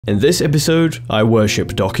In this episode, I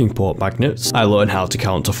worship docking port magnets, I learn how to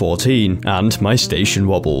count to 14, and my station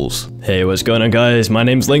wobbles. Hey, what's going on guys, my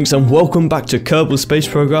name's Lynx and welcome back to Kerbal Space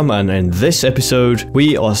Program, and in this episode,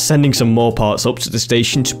 we are sending some more parts up to the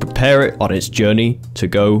station to prepare it on its journey to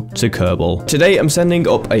go to Kerbol. Today I'm sending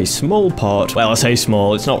up a small part, well I say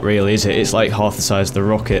small, it's not really is it, it's like half the size of the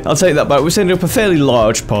rocket. I'll take that back, we're sending up a fairly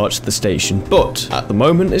large part to the station, but at the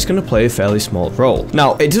moment it's going to play a fairly small role.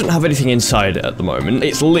 Now, it doesn't have anything inside it at the moment,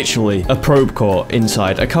 it's literally a probe core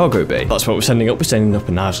inside a cargo bay. That's what we're sending up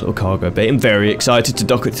a nice little cargo bay. I'm very excited to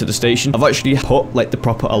dock it to the station. I've actually put like the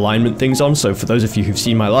proper alignment things on, so for those of you who've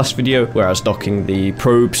seen my last video where I was docking the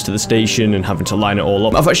probes to the station and having to line it all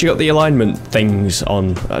up, I've actually got the alignment things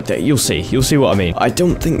on. You'll see what I mean. I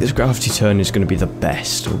don't think this gravity turn is going to be the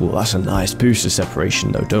best. Ooh, that's a nice booster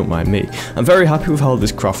separation though, don't mind me. I'm very happy with how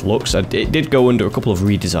this craft looks. It did go under a couple of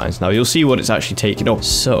redesigns. Now you'll see what it's actually taken up.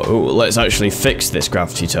 So let's actually fix this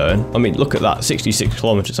gravity turn. I mean, look at that, 66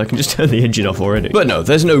 kilometers. I can just turn the engine off already. But no,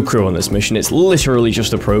 there's no crew on this mission. It's literally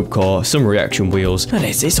just a probe core, some reaction wheels, and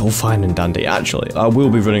it's all fine and dandy. Actually, I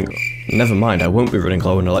will be running... Never mind, I won't be running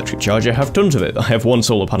low on electric charge. I have tons of it. I have one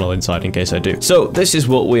solar panel inside in case I do. So this is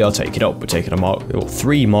what we are taking up. We're taking a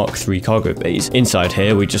three Mark III cargo bays. Inside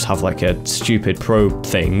here, we just have like a stupid probe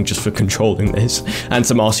thing just for controlling this, and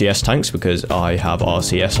some RCS tanks because I have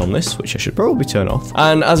RCS on this, which I should probably turn off.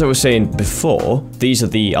 And as I was saying before, these are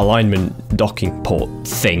the alignment docking port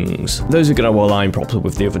things. Those are going to align properly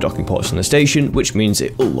with the other docking ports on the station, which means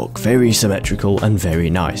it will look very symmetrical and very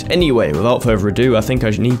nice. Anyway, without further ado, I think I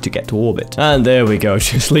need to get to orbit. And there we go,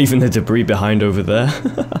 just leaving the debris behind over there.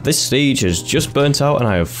 This stage has just burnt out and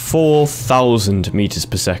I have 4,000 meters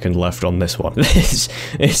per second left on this one. This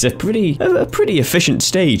is a pretty efficient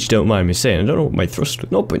stage, don't mind me saying. I don't know what my thrust was.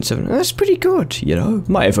 0.7, that's pretty good, you know.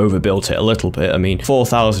 Might have overbuilt it a little bit. I mean,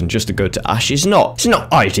 4,000 just to go to Ash is it's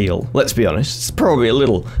not ideal, let's be honest. It's probably a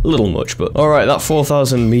little much, but alright, that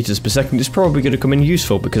 4,000 meters per second is probably going to come in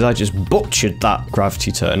useful because I just butchered that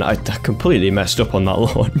gravity turn. I completely messed up on that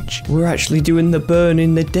launch. We're actually doing the burn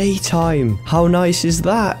in the daytime. How nice is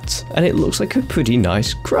that? And it looks like a pretty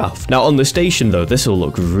nice craft. Now on the station though, this will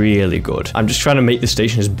look really good. I'm just trying to make the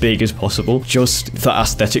station as big as possible, just for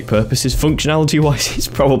aesthetic purposes. Functionality wise, it's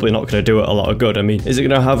probably not going to do it a lot of good. I mean, is it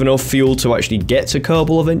going to have enough fuel to actually get to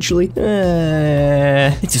Kerbol eventually?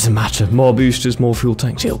 It doesn't matter. More boosters, more fuel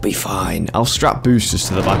tanks, it'll be fine. I'll strap boosters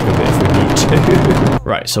to the back of it if we need to.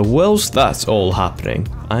 Right, so whilst that's all happening,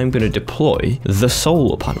 I'm going to deploy the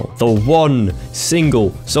solar panel. The one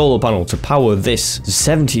single solar panel to power this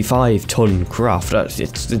 75-ton craft.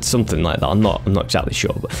 It's something like that. I'm not exactly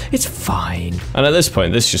sure, but it's fine. And at this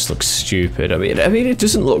point, this just looks stupid. I mean, it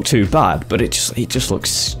doesn't look too bad, but it just looks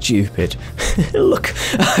stupid. Look,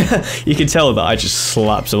 you can tell that I just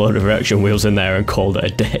slapped a load of reaction wheels in there and called it a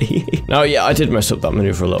day. Now, yeah, I did mess up that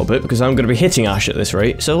maneuver a little bit because I'm going to be hitting Ash at this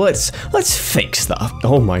rate. So let's fix that.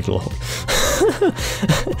 Oh my lord.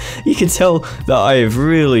 You can tell that I have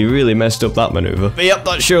really messed up that maneuver. But yep,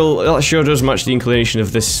 that sure does match the inclination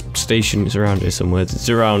of this station. It's around here somewhere. It's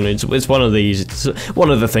one of these. It's one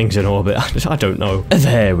of the things in orbit. I don't know.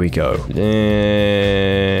 There we go.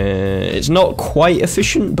 It's not quite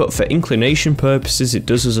efficient, but for inclination purposes, it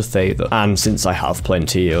does us a favor. And since I have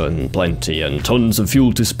plenty and tons of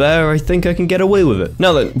fuel to spare, I think I can get away with it.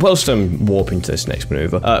 Now then, whilst I'm warping to this next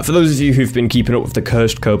maneuver, for those of you who've been keeping up with the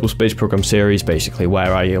cursed Kerbal Space Program series, basically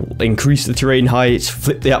where I increase the terrain heights,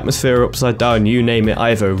 flip the atmosphere upside down, you name it, I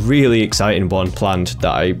have a really exciting one planned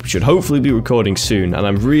that I should hopefully be recording soon, and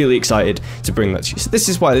I'm really excited to bring that to you. So this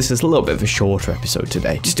is why this is a little bit of a shorter episode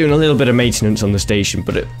today. Just doing a little bit of maintenance on the station,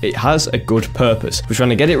 but it has a good purpose. We're trying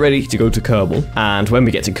to get it ready to go to Kerbol, and when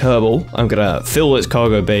we get to Kerbol, I'm gonna fill its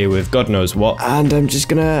cargo bay with God knows what, and I'm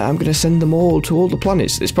gonna send them all to all the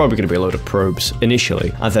planets. It's probably gonna be a load of probes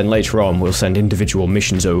initially, and then later on we'll send individual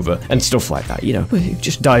missions over and stuff like that, you know,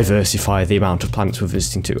 just diversify the amount of planets we're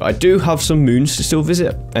visiting to. I do have some moons to still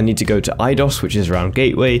visit. I need to go to Eidos, which is around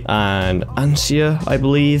Gateway, and Ansia, I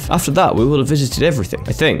believe. After that, we will have visited everything,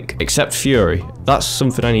 I think, except Fury. That's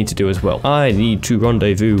something I need to do as well. I need to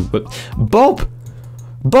rendezvous with... Bob,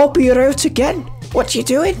 you're out again. What you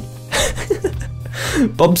doing?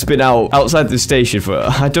 Bob's been outside the station for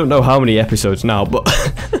I don't know how many episodes now, but...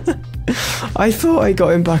 I thought I got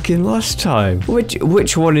him back in last time.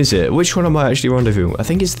 Which one is it? Which one am I actually rendezvousing? I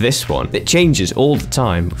think it's this one. It changes all the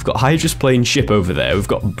time. We've got Hydra's plane ship over there. We've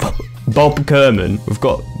got Bob Kerman. We've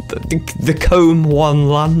got the Combe 1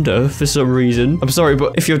 lander for some reason. I'm sorry,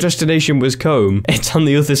 but if your destination was Combe, it's on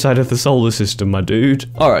the other side of the solar system, my dude.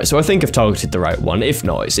 Alright, so I think I've targeted the right one. If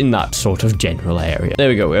not, it's in that sort of general area. There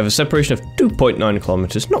we go. We have a separation of 2.9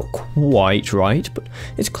 kilometers. Not quite right, but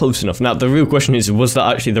it's close enough. Now, the real question is, was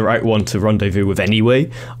that actually the right one to rendezvous with anyway?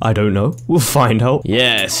 I don't know. We'll find out.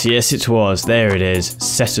 Yes, it was. There it is.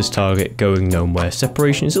 Set as target, going nowhere.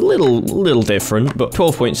 Separation is a little different, but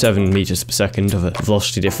 12.7 meters per second of a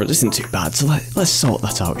velocity difference isn't too bad. So let's sort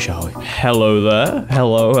that out, shall we? Hello there.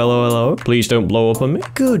 Hello. Please don't blow up on me.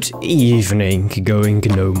 Good evening, going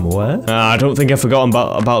nowhere. I don't think I've forgotten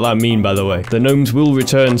about that meme, by the way. The gnomes will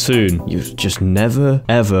return soon. You just never,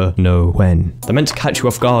 ever know when. They're meant to catch you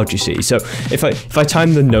off guard, you see. So if I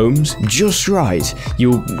time the gnomes just right,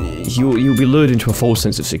 you'll be lured into a false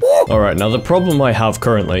sense of security. Alright, now the problem I have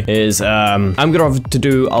currently is I'm gonna have to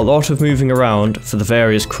do a lot of moving around for the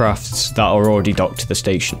various crafts that are already docked to the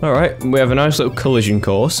station. Alright, we have a nice little collision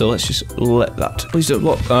course, so let's just let that. Please don't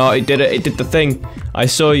look. Oh, it did it. It did the thing. I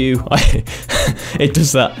saw you. It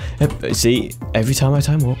does that. See, every time I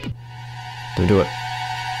time warp, don't do it.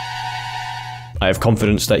 I have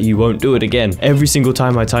confidence that you won't do it again. Every single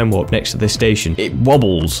time I time warp next to this station, it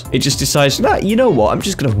wobbles. It just decides, nah, you know what? I'm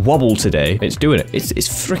just gonna wobble today. It's doing it. It's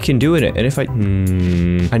freaking doing it. And if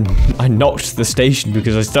I knocked the station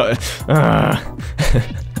because I started.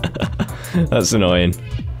 That's annoying.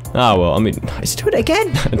 Ah, well, I mean, it's doing it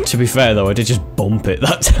again. To be fair, though, I did just bump it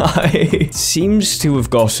that time. It seems to have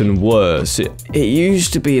gotten worse. It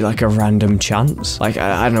used to be like a random chance. Like,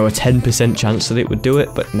 I don't know, a 10% chance that it would do it.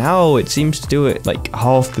 But now it seems to do it, like,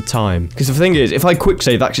 half the time. Because the thing is, if I quick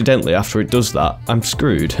save accidentally after it does that, I'm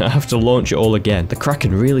screwed. I have to launch it all again. The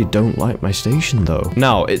Kraken really don't like my station, though.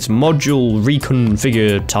 Now, it's module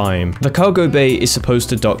reconfigure time. The cargo bay is supposed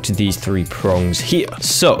to dock to these 3 prongs here.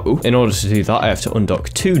 So, in order to do that, I have to undock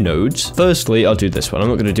 2 nodes. Firstly, I'll do this one. I'm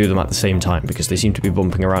not going to do them at the same time because they seem to be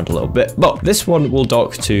bumping around a little bit, but this one will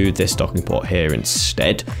dock to this docking port here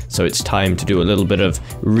instead. So it's time to do a little bit of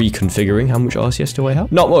reconfiguring. How much RCS do I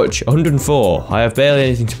have? Not much, 104. I have barely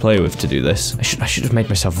anything to play with to do this. I should have made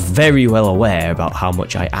myself very well aware about how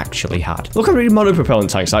much I actually had. Look how many monopropellant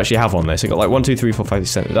tanks I actually have on this. I got like 1, 2, 3, 4, 5, 6,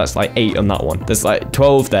 7. That's like 8 on that one. There's like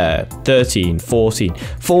 12 there, 13, 14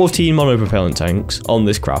 monopropellant tanks on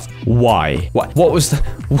this craft. Why? What was the...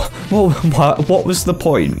 What was the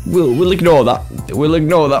point? We'll ignore that. We'll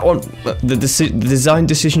ignore that one. The design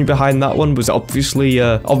decision behind that one was obviously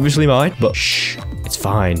mine, but shh. It's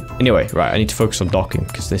fine. Anyway, right, I need to focus on docking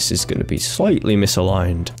because this is going to be slightly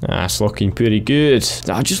misaligned. That's looking pretty good.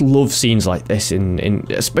 I just love scenes like this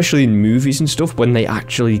especially in movies and stuff when they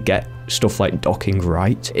actually get stuff like docking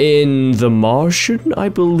right. In The Martian, I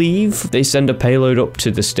believe, they send a payload up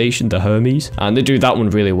to the station, the Hermes, and they do that one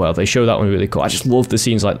really well. They show that one really cool. I just love the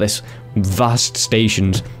scenes like this. Vast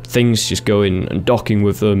stations, things just going and docking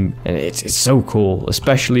with them, and it's so cool,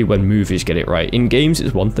 especially when movies get it right. In games,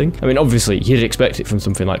 it's one thing. I mean, obviously, you'd expect it from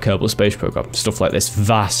something like Kerbal Space Program, stuff like this,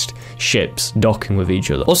 vast ships docking with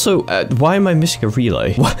each other. Also, why am I missing a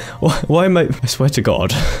relay? Why am I swear to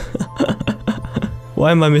God. Why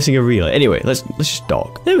am I missing a relay? Anyway, let's just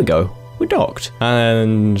dock. There we go. We docked.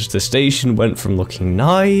 And the station went from looking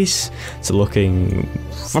nice to looking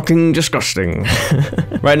fucking disgusting.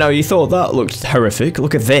 Right, now you thought that looked horrific.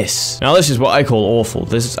 Look at this. Now this is what I call awful.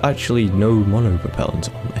 There's actually no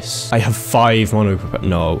monopropellant on this. I have 5 monopropellant.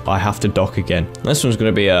 No, I have to dock again. This one's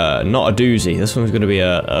going to be not a doozy. This one's going to be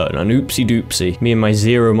an oopsie doopsie. Me and my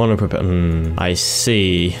 0 monopropellant. I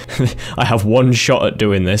see. I have 1 shot at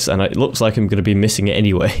doing this and it looks like I'm going to be missing it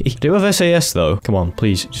anyway. Do you have SAS though? Come on,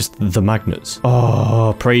 please. Just the magnets.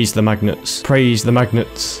 Oh, praise the magnets. Praise the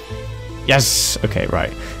magnets. Yes. Okay,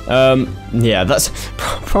 right. Yeah, that's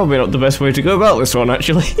probably not the best way to go about this one,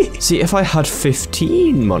 actually. See, if I had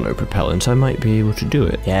 15 monopropellant, I might be able to do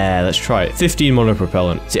it. Yeah, let's try it. 15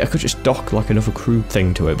 monopropellant. See, I could just dock like another crew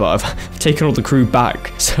thing to it, but I've taken all the crew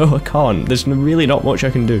back, so I can't. There's really not much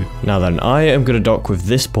I can do. Now then, I am going to dock with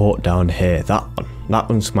this port down here. That one. That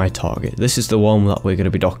one's my target. This is the one that we're going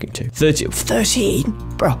to be docking to.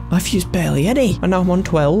 13? Bro, I've used barely any. And now I'm on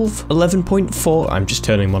 12. 11.4. I'm just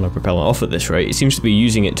turning monopropellant off at this rate. It seems to be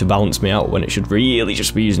using it to balance me out when it should really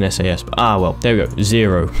just be using SAS. But, well, there we go.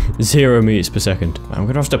 0 meters per second. I'm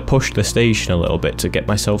going to have to push the station a little bit to get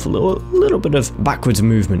myself a little bit of backwards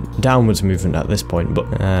movement, downwards movement at this point. But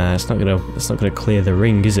it's not gonna clear the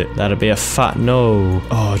ring, is it? That'd be a fat no.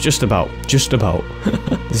 Oh, just about.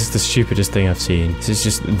 This is the stupidest thing I've seen. This is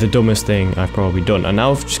just the dumbest thing I've probably done, and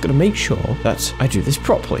now I've just got to make sure that I do this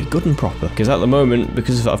properly, good and proper, because at the moment,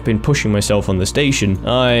 because I've been pushing myself on the station,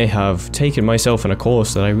 I have taken myself on a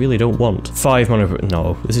course that I really don't want. 5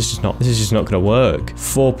 no, this is just not going to work.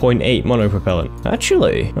 4.8 monopropellant.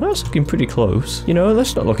 Actually, that's looking pretty close. You know,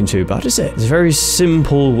 that's not looking too bad, is it? It's a very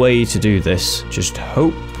simple way to do this. Just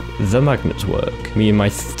hope the magnets work. Me and my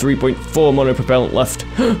 3.4 monopropellant left.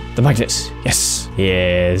 The magnets. Yes.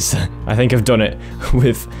 Yes. I think I've done it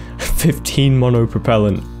with 15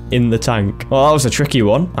 monopropellant in the tank. Well, that was a tricky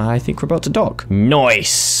one. I think we're about to dock.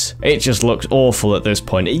 Nice. It just looks awful at this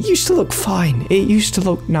point. It used to look fine. It used to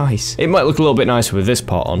look nice. It might look a little bit nicer with this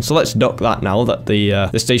part on. So let's dock that now that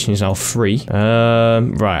the station is now free.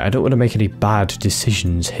 Right. I don't want to make any bad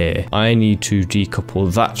decisions here. I need to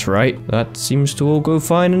decouple that, right? That seems to all go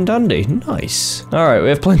fine and dandy. Nice. All right. We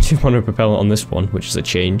have plenty of monopropellant on this one, which is a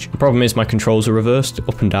change. The problem is my controls are reversed.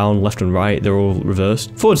 Up and down, left and right, they're all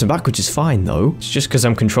reversed. Forwards and backwards is fine though. It's just because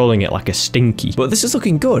I'm controlling it like a stinky. But this is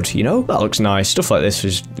looking good, you know? That looks nice. Stuff like this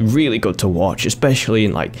is really good to watch, especially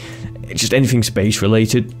in like just anything space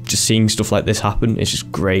related. Just seeing stuff like this happen is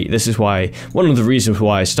just great. This is why, one of the reasons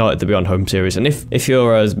why I started the Beyond Home series. And if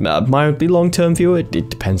you're a mildly long-term viewer, it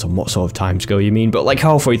depends on what sort of time scale you mean, but like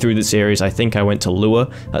halfway through the series, I think I went to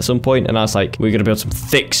Lua at some point, and I was like, we're gonna build some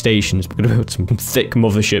thick stations, we're gonna build some thick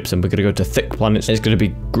motherships, and we're gonna go to thick planets. It's gonna be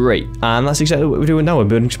great. And that's exactly what we're doing now. We're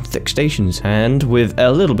building some thick stations, and with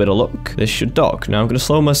a little bit of luck, this should dock. Now I'm gonna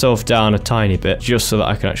slow myself down a tiny bit, just so that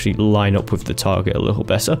I can actually line up with the target a little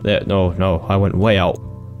better. There, no, I went way out.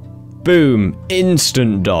 Boom,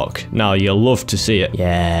 instant dock. Now you'll love to see it.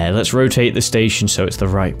 Yeah, let's rotate the station so it's the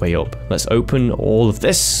right way up. Let's open all of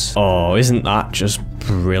this. Oh, isn't that just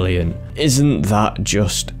brilliant? Isn't that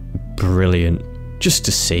just brilliant? Just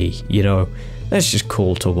to see, you know, that's just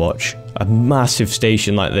cool to watch. A massive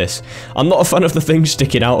station like this. I'm not a fan of the things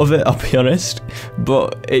sticking out of it, I'll be honest,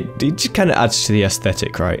 but it just kind of adds to the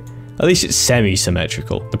aesthetic, right? At least it's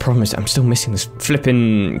semi-symmetrical. The problem is I'm still missing this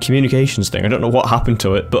flipping communications thing. I don't know what happened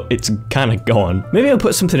to it, but it's kind of gone. Maybe I'll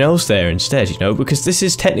put something else there instead, you know, because this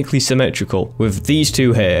is technically symmetrical with these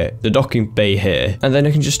two here, the docking bay here, and then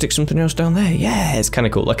I can just stick something else down there. Yeah, it's kind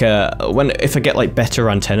of cool. Like if I get like better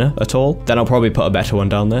antenna at all, then I'll probably put a better one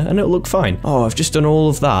down there and it'll look fine. Oh, I've just done all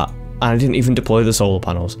of that and I didn't even deploy the solar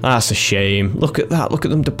panels. That's a shame. Look at that. Look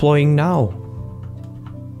at them deploying now.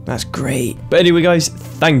 That's great. But anyway, guys,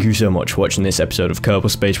 thank you so much for watching this episode of Kerbal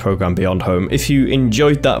Space Program Beyond Home. If you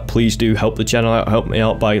enjoyed that, please do help the channel out. Help me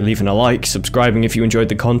out by leaving a like, subscribing if you enjoyed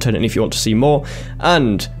the content and if you want to see more,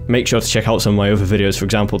 and make sure to check out some of my other videos. For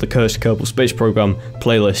example, the Cursed Kerbal Space Program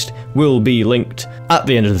playlist will be linked at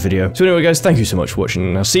the end of the video. So anyway, guys, thank you so much for watching,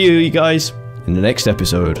 and I'll see you guys in the next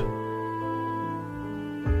episode.